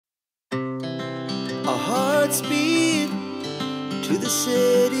Our hearts beat to the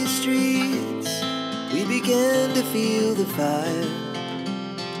city streets. We began to feel the fire.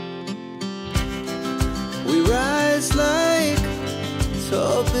 We rise like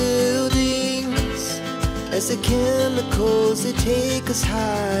tall buildings as the chemicals, they take us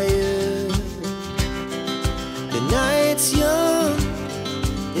higher. The night's young,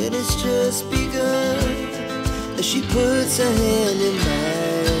 it has just begun, as she puts her hand in mine.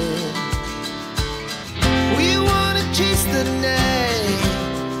 We wanna chase the night,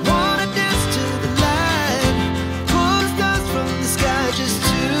 wanna dance to the light, pull stars from the sky, just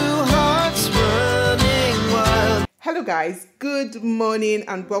two hearts running wild. Hello guys, good morning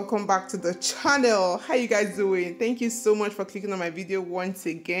and welcome back to the channel. How you guys doing? Thank you so much for clicking on my video once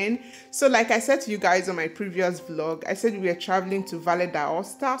again. So like I said to you guys on my previous vlog, I said we are traveling to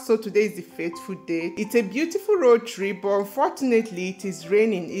Vall'Aosta. So today is the fateful day. It's a beautiful road trip, but unfortunately it is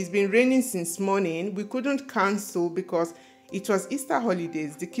raining. It's been raining since morning. We couldn't cancel because it was Easter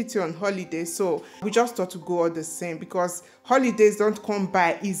holidays, the kids are on holiday, so we just thought to go all the same because holidays don't come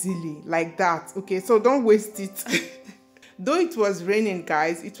by easily like that, okay? So don't waste it. Though it was raining,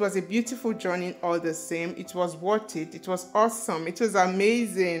 guys, it was a beautiful journey all the same. It was worth it. It was awesome. It was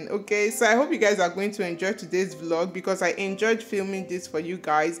amazing, okay? So I hope you guys are going to enjoy today's vlog because I enjoyed filming this for you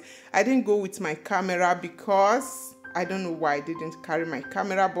guys. I didn't go with my camera because I don't know why I didn't carry my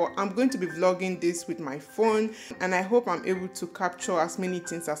camera, but I'm going to be vlogging this with my phone and I hope I'm able to capture as many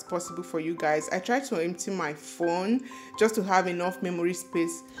things as possible for you guys. I tried to empty my phone just to have enough memory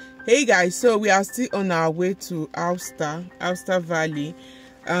space. Hey guys, so we are still on our way to Aosta Valley.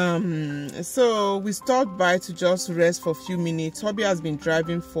 So we stopped by to just rest for a few minutes. Hobby has been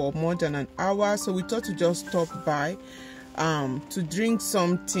driving for more than an hour, so we thought to just stop by to drink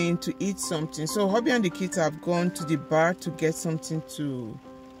something, to eat something. So Hobby and the kids have gone to the bar to get something to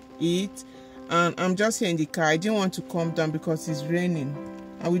eat, and I'm just here in the car. I didn't want to come down because it's raining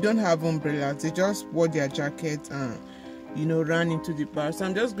and we don't have umbrellas. They just wore their jackets and, you know, ran into the bar. So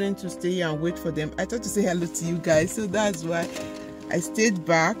I'm just going to stay here and wait for them. I thought to say hello to you guys, so that's why I stayed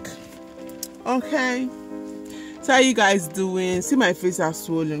back. Okay, so how you guys doing? See, my face are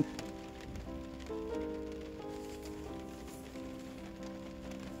swollen.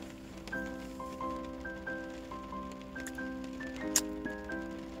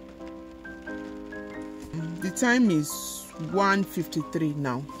 The time is 1:53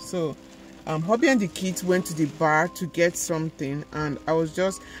 now. So Hobby and the kids went to the bar to get something, and I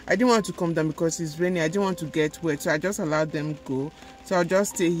didn't want to come down because it's raining. I didn't want to get wet, so I just allowed them go. So I'll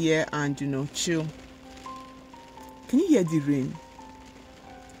just stay here and, you know, chill. Can you hear the rain?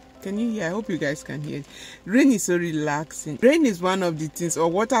 Can you hear? I hope you guys can hear it. Rain is so relaxing. Rain is one of the things, or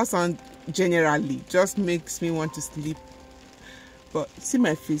water sound generally, just makes me want to sleep. But see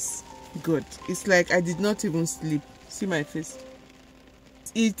my face. Good. It's like I did not even sleep. See my face.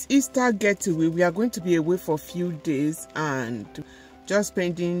 It's Easter getaway. We are going to be away for a few days and just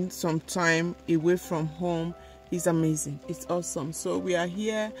spending some time away from home is amazing. It's awesome. So we are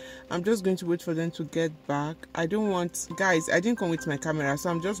here. I'm just going to wait for them to get back. I don't want, guys, I didn't come with my camera, so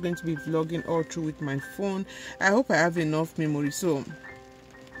I'm just going to be vlogging all through with my phone. I hope I have enough memory. So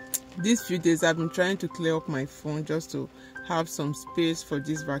these few days I've been trying to clear up my phone just to have some space for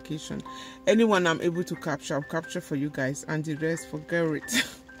this vacation. Anyone I'm able to capture, I'll capture for you guys, and the rest, forget it.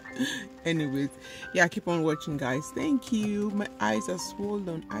 Anyways, yeah, keep on watching, guys. Thank you. My eyes are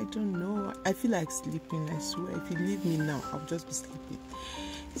swollen. I don't know, I feel like sleeping. I swear, if you leave me now, I'll just be sleeping.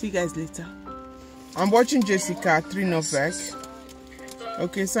 See you guys later. I'm watching Jessica 3 Novak.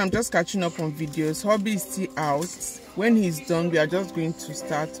 Okay, so I'm just catching up on videos. Hobby is still out. When he's done, we are just going to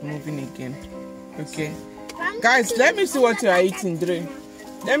start moving again. Okay, guys, let me see what you are eating, Dre.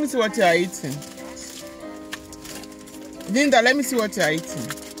 Let me see what you are eating. Linda, let me see what you are eating.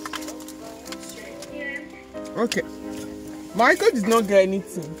 Okay, Michael did not get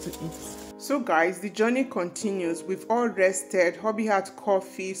anything to eat. So guys, the journey continues. We've all rested. Hobby had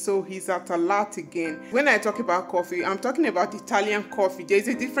coffee, so he's at a lot again. When I talk about coffee, I'm talking about Italian coffee. There's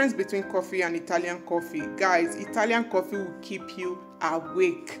a difference between coffee and Italian coffee. Guys, Italian coffee will keep you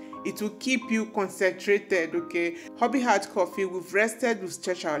awake. It will keep you concentrated, okay? Hobby had coffee. We've rested. We've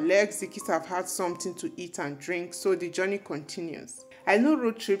stretched our legs. The kids have had something to eat and drink. So the journey continues. I know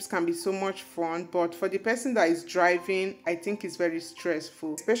road trips can be so much fun, but for the person that is driving, I think it's very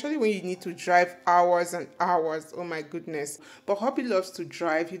stressful, especially when you need to drive hours and hours. Oh my goodness. But Hobby loves to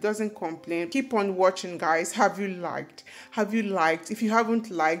drive. He doesn't complain. Keep on watching, guys. Have you liked? Have you liked? If you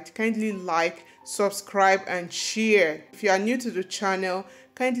haven't liked, kindly like, subscribe, and share. If you are new to the channel,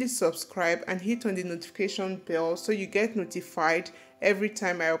 kindly subscribe and hit on the notification bell so you get notified every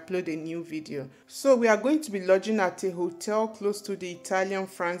time I upload a new video. So we are going to be lodging at a hotel close to the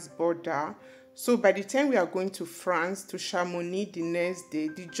Italian-France border. So by the time we are going to France, to Chamonix the next day,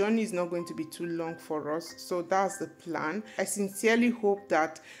 the journey is not going to be too long for us. So that's the plan. I sincerely hope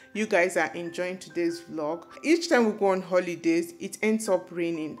that you guys are enjoying today's vlog. Each time we go on holidays, it ends up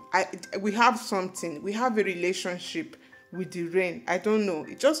raining. We have something. We have a relationship with the rain. I don't know.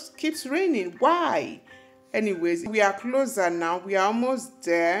 It just keeps raining. Why? Anyways, we are closer now. We are almost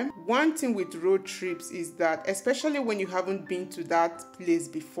there. One thing with road trips is that, especially when you haven't been to that place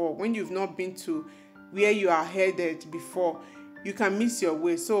before, when you've not been to where you are headed before, you can miss your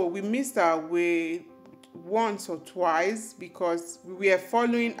way. So we missed our way once or twice because we were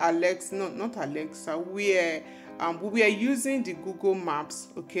following not Alexa. We were using the Google Maps,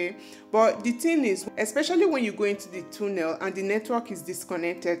 okay? But the thing is, especially when you go into the tunnel and the network is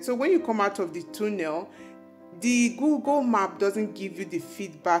disconnected, so when you come out of the tunnel, the Google map doesn't give you the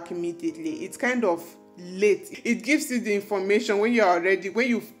feedback immediately. It's kind of late. It gives you the information when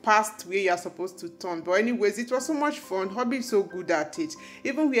you've passed where you're supposed to turn. But anyways, it was so much fun. Hobby is so good at it.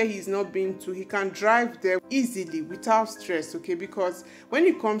 Even where he's not been to, he can drive there easily without stress, okay? Because when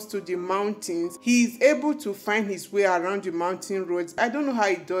it comes to the mountains, he's able to find his way around the mountain roads. I don't know how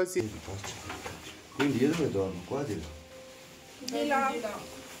he does it. Quindi io dove dormo? Qua di là. Di là.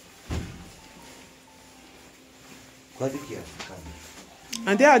 Qua di chi è?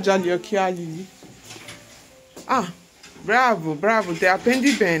 And there are già gli occhiali. Ah, bravo, te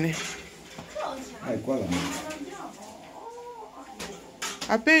appendi bene. Qua la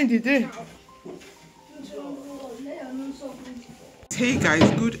Appendi te. Hey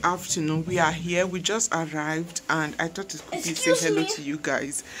guys, good afternoon. We are here. We just arrived and I thought it could be say hello to you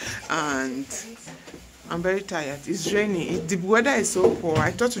guys. And I'm very tired. It's raining. The weather is so poor.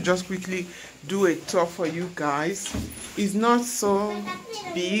 I thought to just quickly do a tour for you guys. It's not so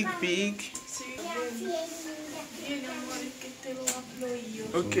big.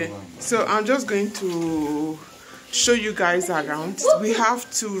 Okay, so I'm just going to show you guys around. We have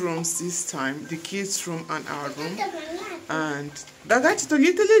 2 rooms this time, the kids room and our room. And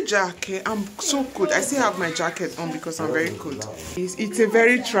I'm so cold. I still have my jacket on because I'm very cold. It's a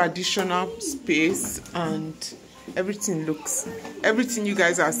very traditional space and everything you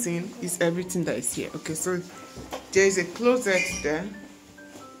guys are seeing is everything that is here. Okay, so there is a closet there.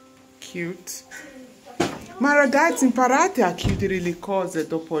 Cute. Ma ragazzi, imparate a chiudere le cose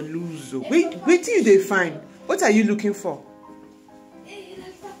dopo l'uso. Wait till they find. What are you looking for? Il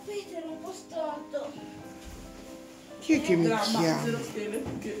tappeto era un po' storto. Chi è che mi chiama? 0 stelle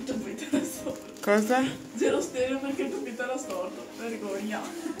perché il tappeto era storto. Cosa? 0 stelle perché il tappeto era storto. Vergogna.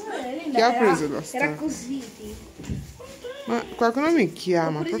 Chi ha preso la storia? Era così. Ma qualcuno mi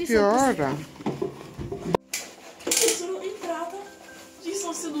chiama proprio ora. Sono entrata, ci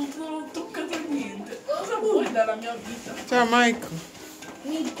sono seduto, non ho toccato niente. Cosa vuoi dalla mia vita? Ciao Michael.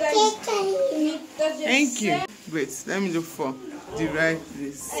 Thank you. Wait, let me look for the right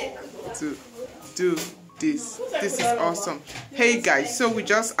place to do this. This is awesome. Hey guys, so we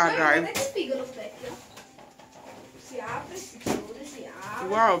just arrived.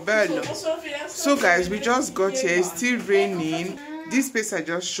 Wow, bello. So guys, we just got here. It's still raining. This space I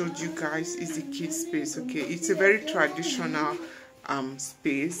just showed you guys is the kids space, okay? It's a very traditional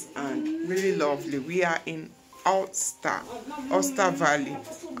space and really lovely. We are in Aosta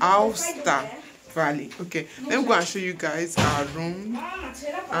Valley. Okay, let me go and show you guys our room.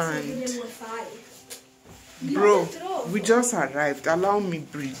 And bro, we just arrived. Allow me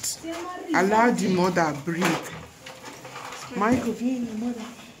breathe. Allow the mother breathe. Michael, vieni, mother.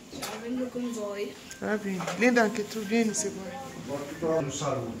 Vengo con voi. Linda, anche tu vieni se vuoi. Un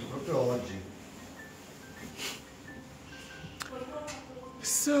saluto proprio oggi.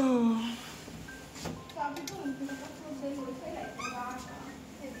 So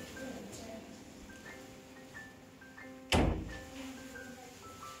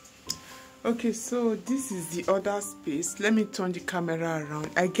okay, so this is the other space. Let me turn the camera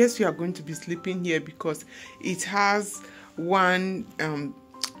around. I guess we are going to be sleeping here because it has one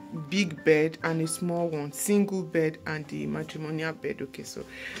big bed and a small one, single bed and the matrimonial bed. Okay, so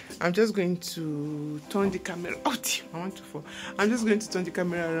I'm just going to turn the camera out. I'm just going to turn the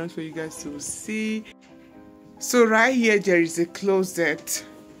camera around for you guys to see. So right here there is a closet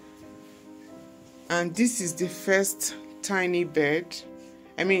and this is the first tiny bed,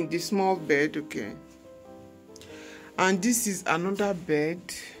 I mean the small bed, okay, and this is another bed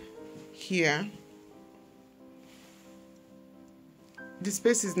here. The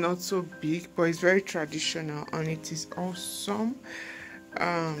space is not so big, but it's very traditional and it is awesome.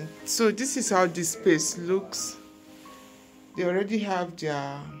 So this is how this space looks. They already have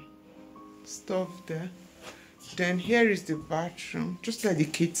their stuff there. Then here is the bathroom, just like the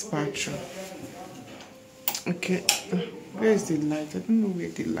kids' bathroom. Okay, where is the light? I don't know where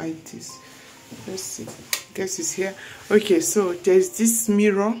the light is. Let's see. Guess it's here. Okay, so there's this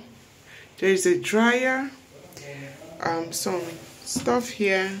mirror. There is a dryer. Some stuff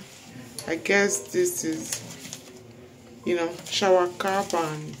here. I guess this is, you know, shower cap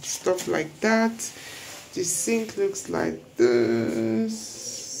and stuff like that. The sink looks like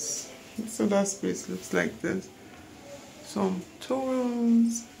this. So that space looks like this. Some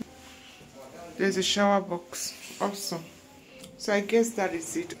towels. There's a shower box. Awesome. So I guess that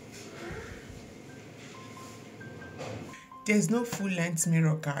is it. There's no full-length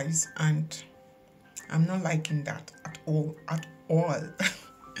mirror, guys, and I'm not liking that at all.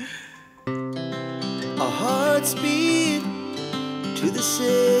 Our hearts beat to the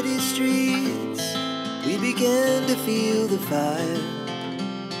city streets. We began to feel the fire.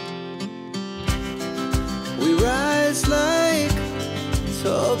 We rise like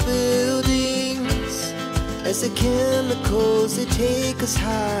tall buildings as the chemicals, they take us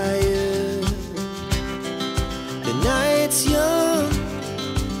higher. The night's young,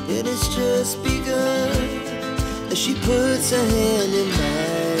 it has just begun as she puts her hand in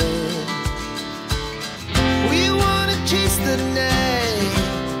mine. We wanna chase the night,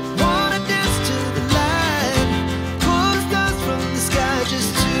 wanna dance to the light, pull stars from the sky,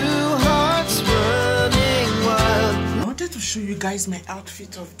 just two hearts running wild. I wanted to show you guys my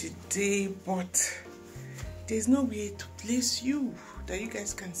outfit of the day, but there's no way to place you that you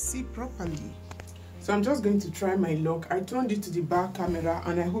guys can see properly. So I'm just going to try my luck. I turned it to the back camera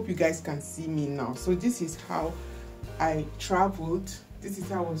and I hope you guys can see me now. So this is how I traveled. This is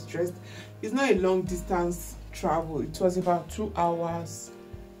how I was dressed. It's not a long distance travel. It was about 2 hours,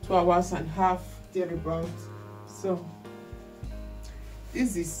 2 hours and a half, thereabout. So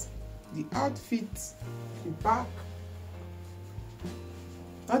this is the outfit, the back.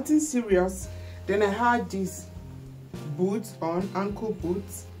 Nothing serious. Then I had these boots on, ankle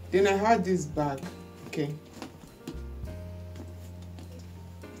boots. Then I had this bag. Okay.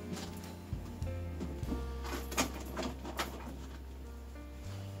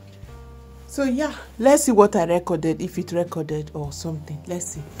 So yeah, let's see what I recorded, if it recorded or something. Let's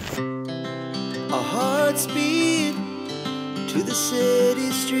see. Our hearts beat to the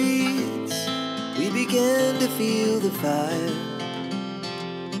city streets. We began to feel the fire.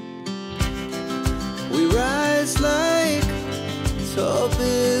 We rise like tall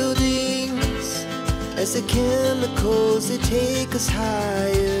buildings as the chemicals, they take us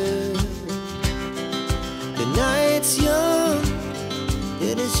higher. The night's young,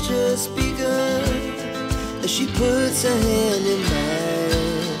 it has just begun as she puts her hand in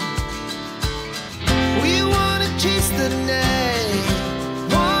mine. We wanna chase the night,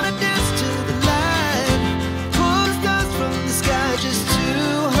 wanna dance to the light, pull stars from the sky, just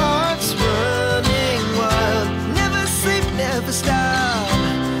two hearts running wild. Never sleep, never stop,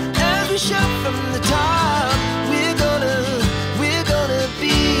 as we shout from the top. We're gonna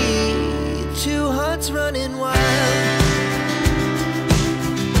be two hearts running wild.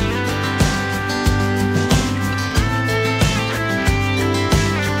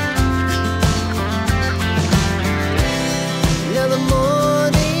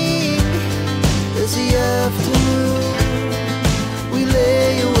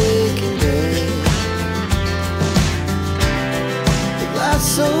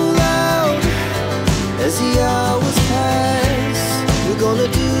 So loud as the hours pass, we're gonna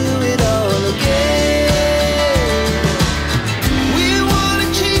do it all again. We wanna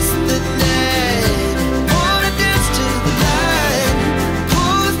chase the night, wanna dance to the light,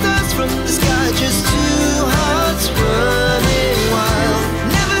 pull stars from the sky, just two hearts running wild.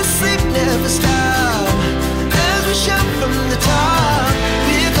 Never sleep, never stop, as we shout from the top.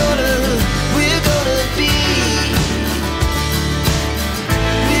 We're gonna be.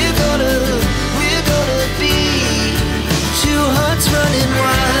 We're gonna be two hearts running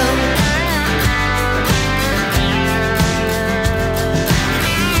wild.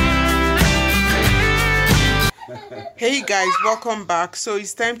 Hey guys, welcome back. So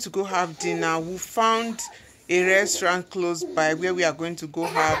it's time to go have dinner. We found a restaurant close by where we are going to go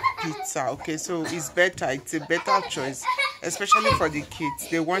have pizza. Okay, so it's better, it's a better choice, especially for the kids.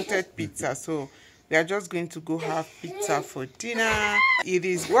 They wanted pizza, so we are just going to go have pizza for dinner. It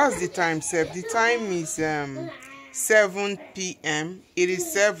is, what's the time, Seb? The time is 7 p.m. It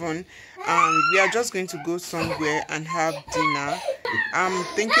is 7 and we are just going to go somewhere and have dinner. I'm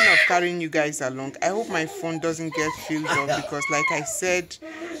thinking of carrying you guys along. I hope my phone doesn't get filled up because like I said,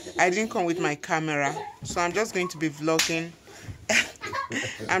 I didn't come with my camera. So I'm just going to be vlogging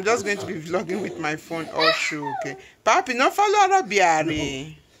I'm just going to be vlogging with my phone all through, okay? Papi, no follow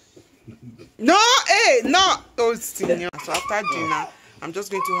Arabiari. No, hey, no. Oh, still. So after dinner, I'm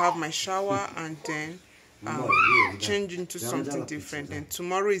just going to have my shower and then change into something different. And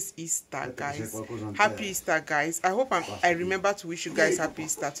tomorrow is Easter, guys. Happy Easter, guys. I hope I remember to wish you guys happy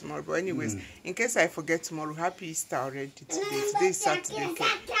Easter tomorrow. But anyways, in case I forget tomorrow, happy Easter already today. Today is Saturday. Okay?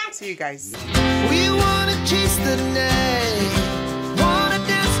 See you guys. We wanna chase the night, wanna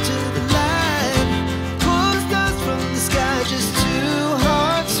dance to the light, pull the stars from the sky, just two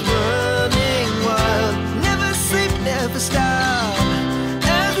hearts running wild. Never sleep, never stop,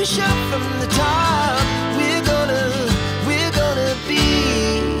 as we shout from the top. We're gonna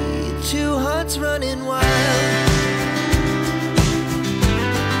be two hearts running wild.